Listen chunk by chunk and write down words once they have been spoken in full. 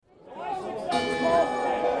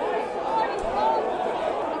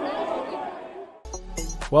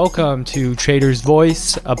Welcome to Trader's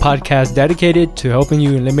Voice, a podcast dedicated to helping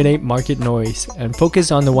you eliminate market noise and focus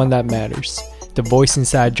on the one that matters, the voice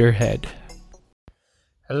inside your head.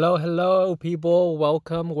 Hello, people.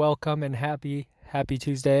 Welcome, and happy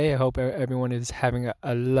Tuesday. I hope everyone is having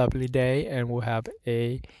a lovely day and will have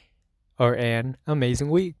an amazing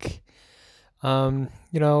week. When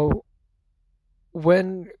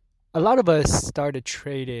a lot of us started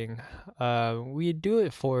trading, we do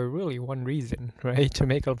it for really one reason, right? To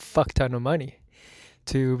make a fuck ton of money,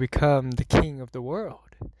 to become the king of the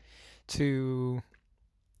world, to,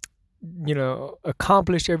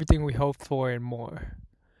 accomplish everything we hoped for and more.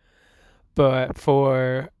 But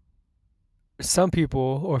for some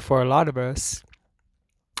people, or for a lot of us,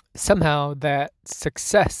 somehow that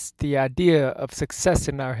success, the idea of success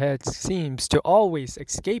in our heads seems to always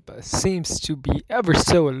escape us, seems to be ever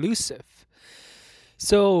so elusive,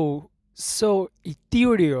 so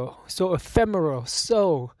ethereal, so ephemeral,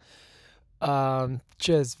 so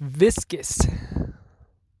just viscous.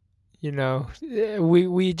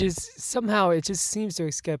 We just somehow it just seems to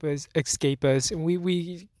escape us, and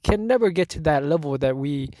we can never get to that level that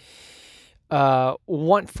we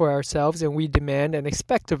want for ourselves and we demand and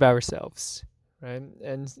expect of ourselves, right?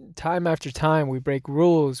 And time after time we break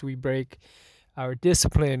rules, we break our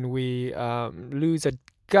discipline, we lose a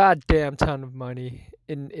goddamn ton of money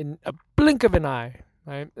in a blink of an eye,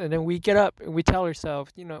 right? And then we get up and we tell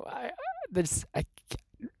ourselves,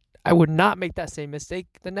 I would not make that same mistake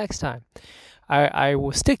the next time. I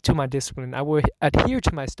will stick to my discipline. I will adhere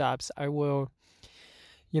to my stops. I will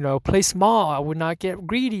play small. I would not get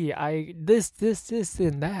greedy. This,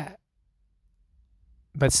 and that.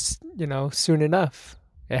 But, soon enough,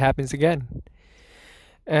 it happens again.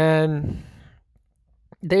 And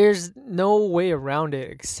there's no way around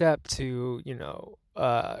it except to,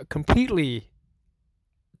 completely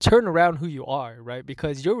turn around who you are, right?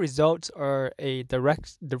 Because your results are a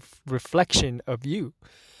direct reflection of you.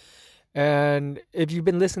 And if you've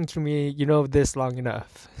been listening to me, you know this long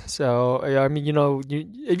enough. So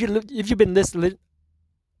if you've been listening,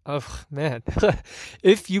 oh man,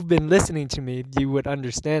 if you've been listening to me, you would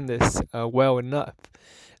understand this well enough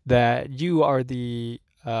that you are the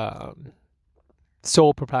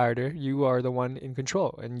sole proprietor. You are the one in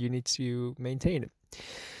control, and you need to maintain it.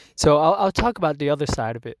 So I'll talk about the other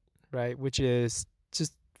side of it, right? Which is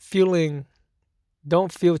just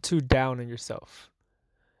don't feel too down on yourself.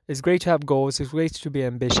 It's great to have goals. It's great to be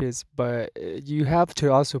ambitious, but you have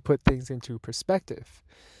to also put things into perspective.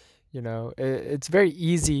 It's very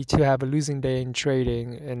easy to have a losing day in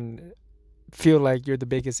trading and feel like you're the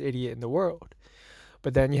biggest idiot in the world.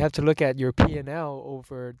 But then you have to look at your P&L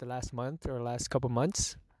over the last month or last couple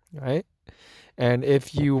months, right? And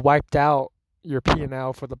if you wiped out your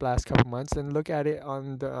P&L for the last couple months, then look at it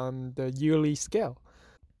on the yearly scale.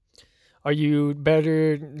 Are you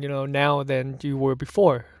better, now than you were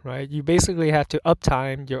before, right? You basically have to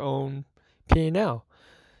uptime your own P&L.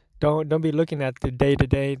 Don't be looking at the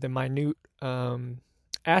day-to-day, the minute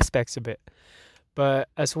aspects of it. But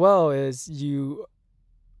as well as you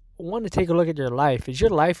want to take a look at your life. Is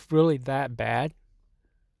your life really that bad?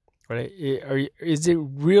 Right? Is it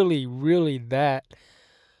really, really that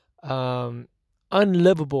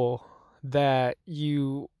unlivable that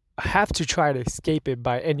you have to try to escape it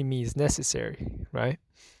by any means necessary, right?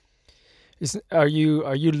 Are you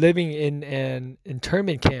living in an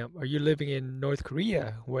internment camp? Are you living in North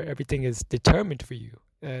Korea where everything is determined for you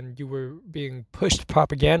and you were being pushed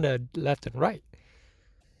propaganda left and right?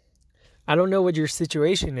 I don't know what your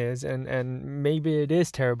situation is, and maybe it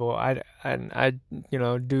is terrible. I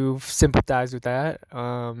do sympathize with that.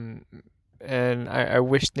 And I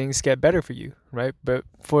wish things get better for you, right? But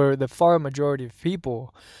for the far majority of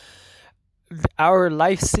people, our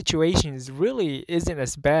life situations really isn't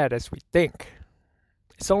as bad as we think.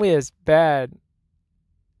 It's only as bad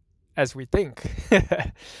as we think.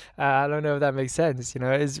 I don't know if that makes sense.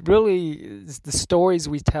 It's the stories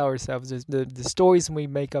we tell ourselves, the stories we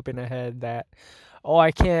make up in our head that,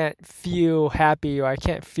 I can't feel happy, or I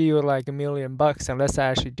can't feel like $1 million unless I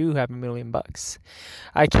actually do have $1 million.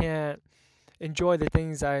 I can't enjoy the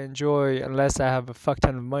things I enjoy unless I have a fuck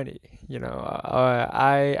ton of money.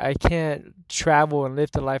 I can't travel and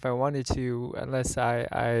live the life I wanted to unless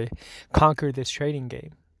I conquer this trading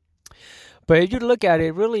game. But if you look at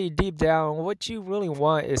it really deep down, what you really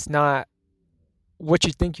want is not what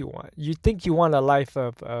you think you want. You think you want a life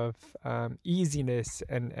of easiness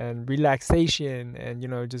and relaxation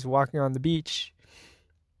and, just walking on the beach.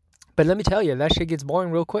 But let me tell you, that shit gets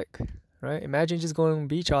boring real quick, right? Imagine just going on the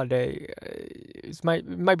beach all day. It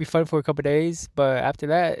might be fun for a couple of days, but after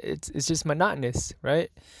that, it's just monotonous,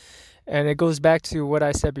 right? And it goes back to what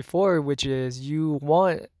I said before, which is you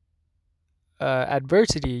want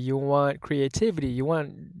adversity, you want creativity, you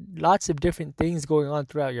want lots of different things going on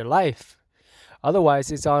throughout your life.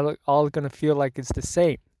 Otherwise, it's all gonna feel like it's the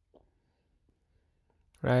same,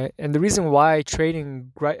 right? And the reason why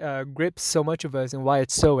trading grips so much of us and why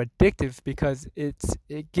it's so addictive because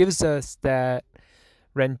it gives us that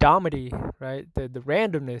randomity, right? The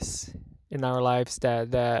randomness in our lives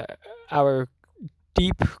that our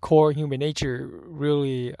deep core human nature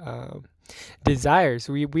really desires.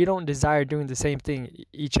 We don't desire doing the same thing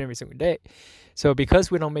each and every single day. So because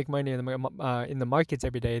we don't make money in the markets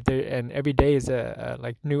every day, and every day is a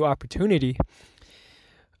like new opportunity,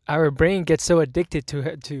 our brain gets so addicted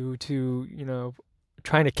to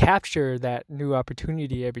trying to capture that new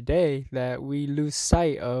opportunity every day that we lose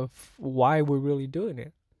sight of why we're really doing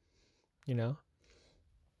it. You know.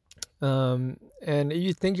 And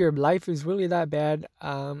you think your life is really that bad?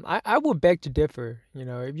 I would beg to differ.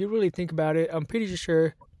 If you really think about it, I'm pretty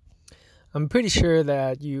sure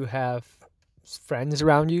that you have friends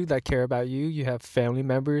around you that care about you. You have family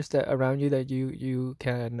members that around you that you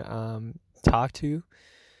can talk to,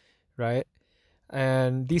 right?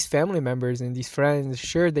 And these family members and these friends,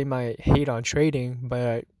 sure, they might hate on trading,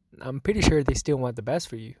 but I'm pretty sure they still want the best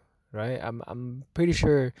for you, right? I'm pretty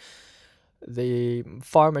sure the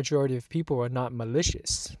far majority of people are not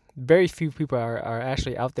malicious. Very few people are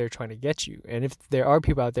actually out there trying to get you. And if there are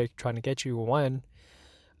people out there trying to get you, one,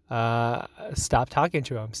 stop talking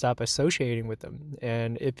to them, stop associating with them.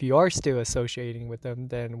 And if you are still associating with them,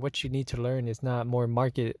 then what you need to learn is not more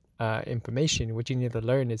market information. What you need to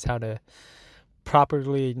learn is how to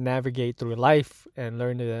properly navigate through life and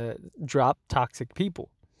learn to drop toxic people,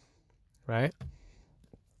 right?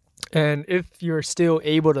 And if you're still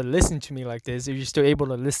able to listen to me like this, if you're still able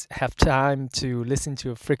to have time to listen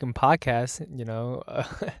to a freaking podcast,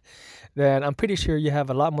 then I'm pretty sure you have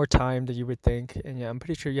a lot more time than you would think, and yeah, I'm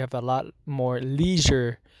pretty sure you have a lot more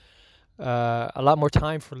leisure, a lot more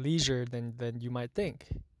time for leisure than you might think,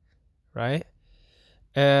 right?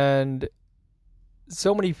 And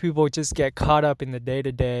so many people just get caught up in the day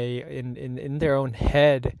to day in their own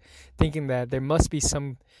head, thinking that there must be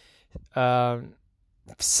um,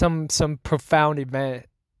 some profound event,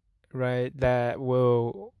 right, that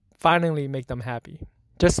will finally make them happy.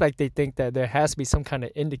 Just like they think that there has to be some kind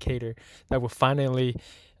of indicator that will finally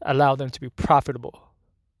allow them to be profitable.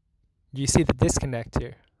 You see the disconnect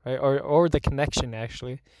here, right? Or the connection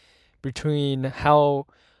actually between how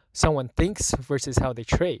someone thinks versus how they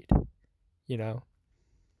trade, you know?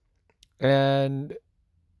 And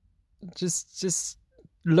just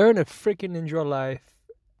learn to freaking enjoy life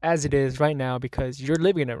as it is right now because you're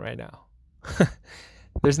living it right now.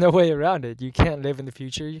 There's no way around it. You can't live in the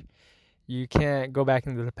future. You can't go back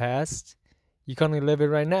into the past. You can only live it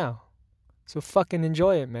right now. So fucking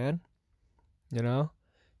enjoy it, man. You know?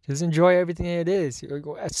 Just enjoy everything it is.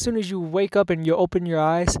 As soon as you wake up and you open your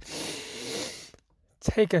eyes,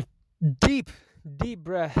 take a deep, deep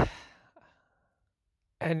breath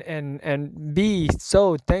and be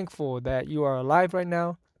so thankful that you are alive right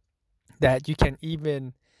now, that you can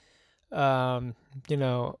even um, you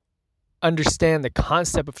know, understand the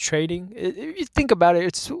concept of trading. If you think about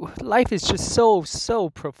it, life is just so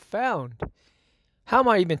profound. How am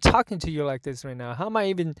I even talking to you like this right now? How am I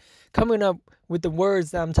even coming up with the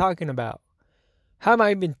words that I'm talking about? How am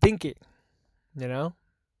I even thinking? You know,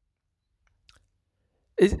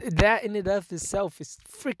 that in and of itself is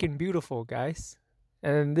freaking beautiful, guys.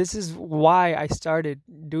 And this is why I started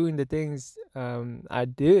doing the things I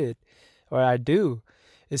did or I do,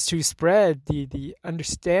 is to spread the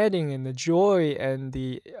understanding and the joy and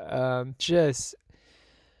the just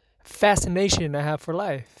fascination I have for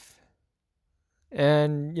life.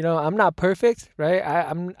 And I'm not perfect, right?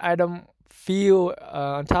 I don't feel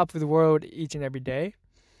on top of the world each and every day,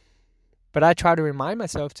 but I try to remind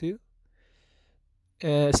myself to,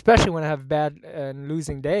 especially when I have bad and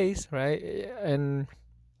losing days, right? And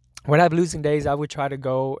when I have losing days, I would try to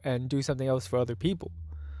go and do something else for other people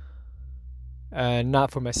and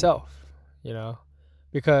not for myself,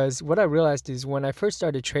 because what I realized is when I first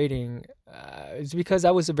started trading, it's because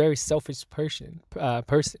I was a very selfish person,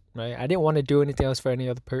 right? I didn't want to do anything else for any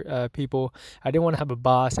other people. I didn't want to have a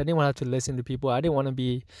boss. I didn't want to have to listen to people. I didn't want to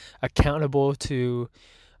be accountable to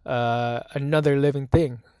another living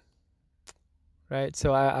thing, right?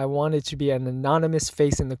 So I wanted to be an anonymous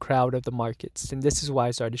face in the crowd of the markets, and this is why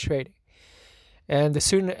I started trading. And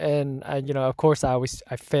of course, I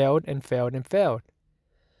failed and failed and failed,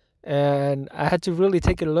 and I had to really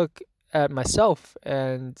take a look at myself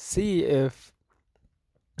and see if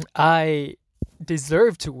I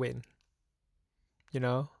deserve to win.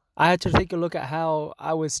 I had to take a look at how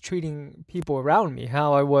I was treating people around me,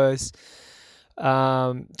 how I was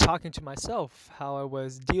talking to myself, how I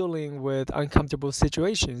was dealing with uncomfortable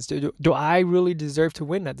situations. Do I really deserve to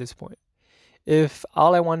win at this point? If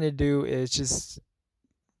all I want to do is just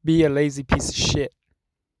be a lazy piece of shit,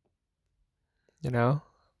 you know?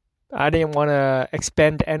 I didn't want to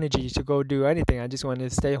expend energy to go do anything. I just wanted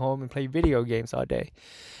to stay home and play video games all day.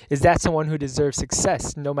 Is that someone who deserves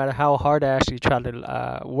success, no matter how hard I actually try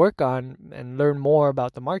to work on and learn more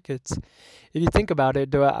about the markets? If you think about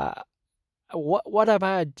it, what have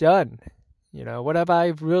I done? What have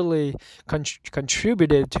I really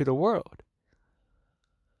contributed to the world?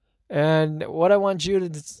 And what I want you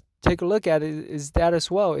to take a look at is that as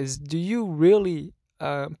well. Is do you really,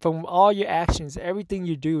 from all your actions, everything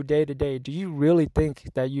you do day to day, do you really think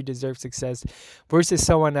that you deserve success versus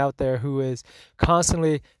someone out there who is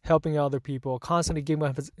constantly helping other people, constantly giving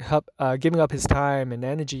up his time and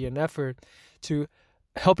energy and effort to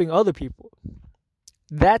helping other people?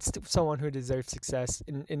 That's someone who deserves success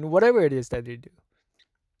in whatever it is that they do.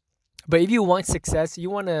 But if you want success, you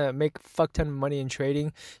want to make a fuck ton of money in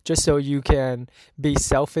trading just so you can be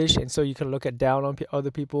selfish and so you can look down on other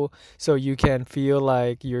people, so you can feel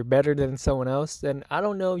like you're better than someone else, then I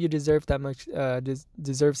don't know you deserve that much,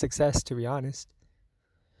 deserve success, to be honest.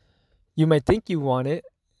 You might think you want it,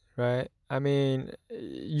 right? I mean,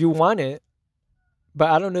 you want it, but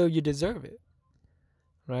I don't know you deserve it,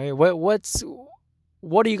 right?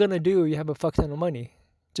 What are you going to do? You have a fuck ton of money.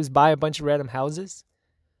 Just buy a bunch of random houses?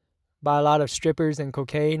 Buy a lot of strippers and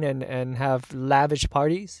cocaine and have lavish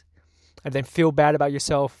parties and then feel bad about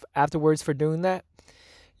yourself afterwards for doing that?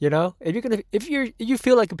 If you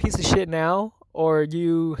feel like a piece of shit now, or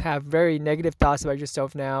you have very negative thoughts about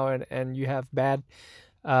yourself now, and you have bad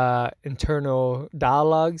internal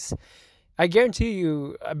dialogues, I guarantee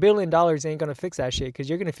you $1 billion ain't gonna fix that shit, because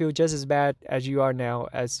you're gonna feel just as bad as you are now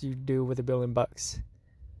as you do with $1 billion.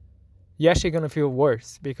 You're actually going to feel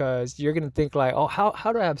worse, because you're going to think like, oh,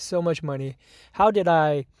 how do I have so much money? How did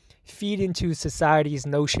I feed into society's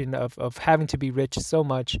notion of having to be rich so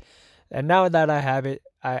much? And now that I have it,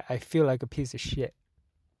 I feel like a piece of shit.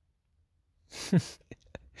 Just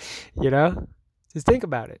think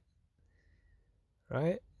about it,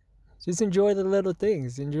 right? Just enjoy the little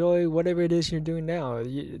things. Enjoy whatever it is you're doing now.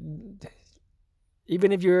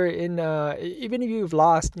 Even if you've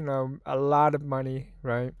lost, a lot of money,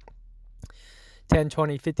 right? 10,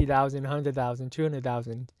 20, 50,000, 100,000,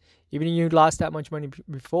 200,000. Even if you lost that much money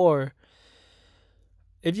before,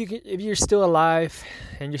 if you're still alive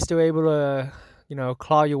and you're still able to,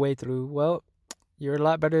 claw your way through, well, you're a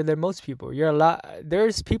lot better than most people.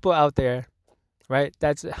 There's people out there, right?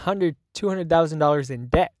 That's $100,000, $200,000 in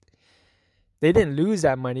debt. They didn't lose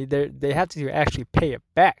that money. They have to actually pay it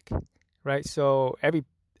back, right? So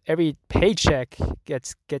every paycheck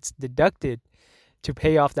gets deducted to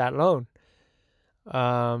pay off that loan.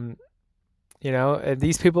 And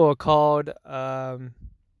these people are called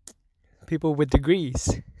people with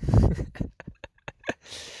degrees.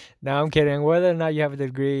 Now, I'm kidding. Whether or not you have a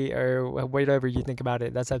degree or whatever you think about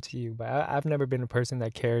it, that's up to you. But I've never been a person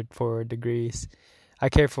that cared for degrees. I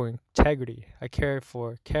care for integrity. I care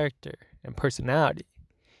for character and personality.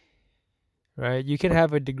 Right? You can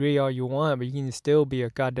have a degree all you want, but you can still be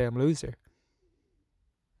a goddamn loser.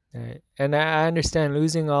 Right. And I understand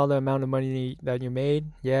losing all the amount of money that you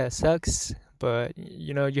made. Yeah, it sucks. But,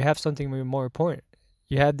 you have something more important.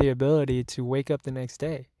 You have the ability to wake up the next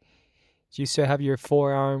day. You still have your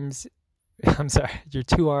 4 arms. I'm sorry, your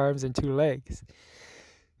 2 arms and 2 legs.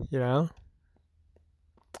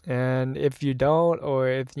 And if you don't, or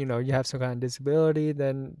if, you have some kind of disability,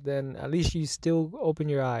 then at least you still open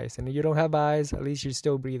your eyes. And if you don't have eyes, at least you're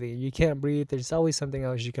still breathing. If you can't breathe, there's always something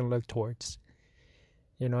else you can look towards.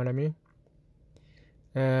 You know what I mean?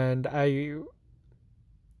 And I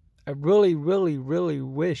really, really, really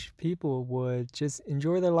wish people would just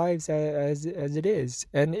enjoy their lives as it is.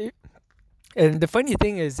 And the funny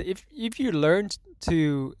thing is, if you learn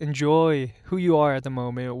to enjoy who you are at the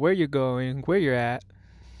moment, where you're going, where you're at,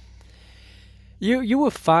 you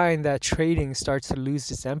will find that trading starts to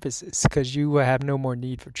lose its emphasis, because you will have no more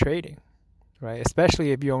need for trading. Right?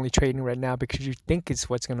 Especially if you're only trading right now because you think it's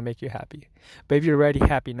what's going to make you happy. But if you're already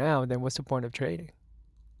happy now, then what's the point of trading?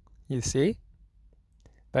 You see?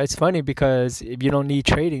 But it's funny, because if you don't need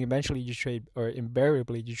trading, eventually you trade, or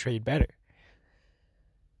invariably you trade better.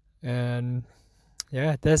 And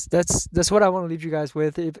yeah, that's what I want to leave you guys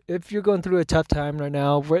with. If you're going through a tough time right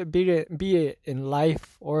now, be it in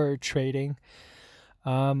life or trading,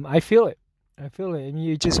 I feel it. And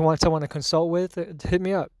you just want someone to consult with, hit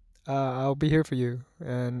me up. I'll be here for you,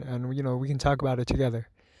 and we can talk about it together.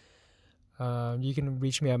 You can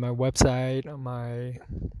reach me at my website, on my,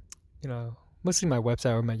 mostly my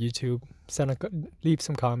website or my YouTube. Leave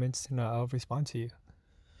some comments, and I'll respond to you.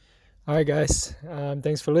 All right, guys.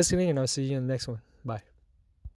 Thanks for listening, and I'll see you in the next one. Bye.